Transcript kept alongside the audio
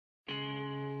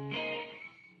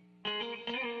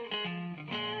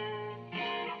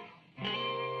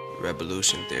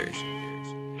Revolution theory.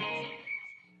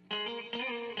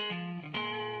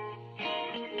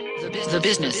 The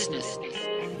business.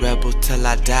 Rebel till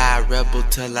I die, rebel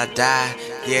till I die.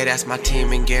 Yeah, that's my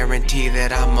team and guarantee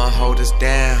that I'ma hold us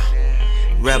down.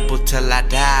 Rebel till I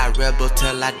die, rebel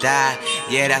till I die.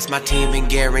 Yeah, that's my team and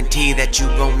guarantee that you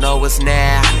gon' know us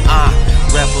now.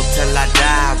 Rebel till I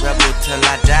die, rebel till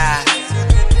I die.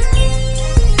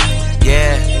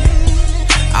 Yeah,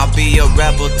 I'll be a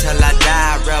rebel till I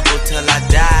die, rebel till I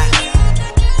die.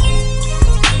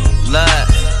 Look,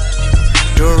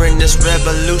 during this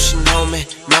revolution, homie,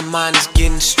 my mind is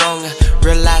getting stronger.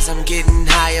 Realize I'm getting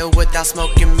higher without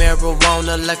smoking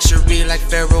marijuana. Luxury like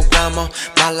Ferragamo.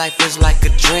 My life is like a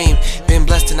dream. Been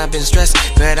blessed and I've been stressed,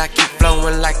 but I keep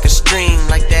flowing like a stream.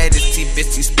 Like that itsy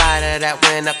bitsy spider that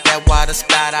went up that water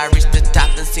spout. I reached the top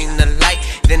and seen the light.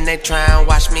 Then they try and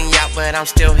wash me out, but I'm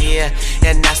still here,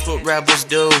 and that's what rebels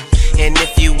do. And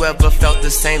if you ever felt the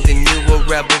same, then you a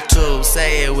rebel too.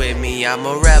 Say it with me, I'm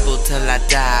a rebel till I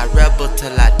die, rebel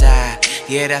till I die.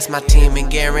 Yeah, that's my team and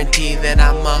guarantee that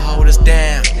I'ma hold us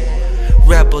down.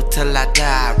 Rebel till I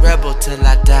die, rebel till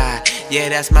I die. Yeah,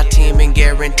 that's my team and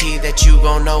guarantee that you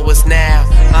gon' know us now.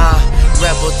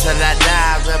 Rebel till I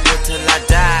die, rebel till I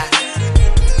die.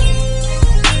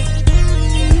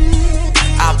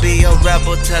 I'll be a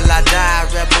rebel till I die,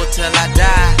 rebel till I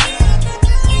die.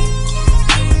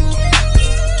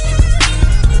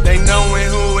 They knowin'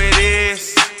 who it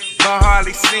is, but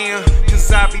hardly see him.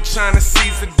 Cause I be tryna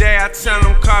seize the day. I tell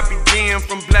them carpe diem.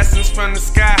 From blessings from the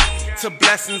sky to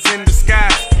blessings in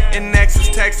disguise. And X is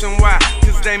texting why,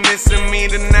 cause they missing me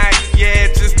tonight. Yeah,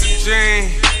 just a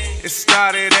dream. It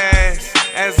started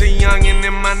as a youngin'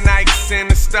 in my Nikes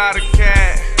and a starter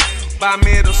cat. By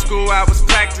middle school I was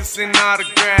practicing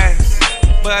autographs,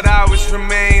 but I always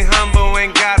remain humble,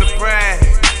 ain't gotta brag.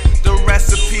 The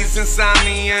recipe's inside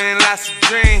me and lots of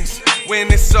dreams.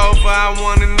 When it's over, I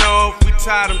wanna know if we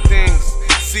taught them things.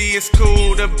 See, it's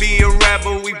cool to be a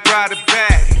rebel, we brought it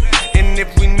back. And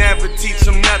if we never teach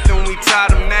them nothing, we taught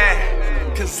them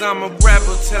that. Cause I'm a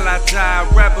rebel till I die,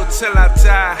 rebel till I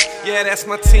die. Yeah, that's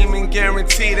my team and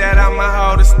guarantee that I'ma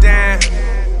hold us down.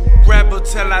 Rebel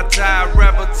till I die,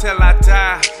 rebel till I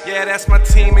die. Yeah, that's my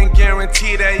team and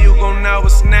guarantee that you gon' know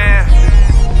us now.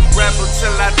 Rebel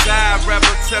till I die,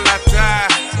 rebel till I die.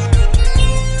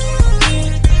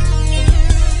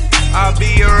 I'll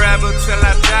be a rebel till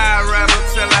I die, rebel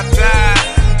till I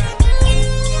die.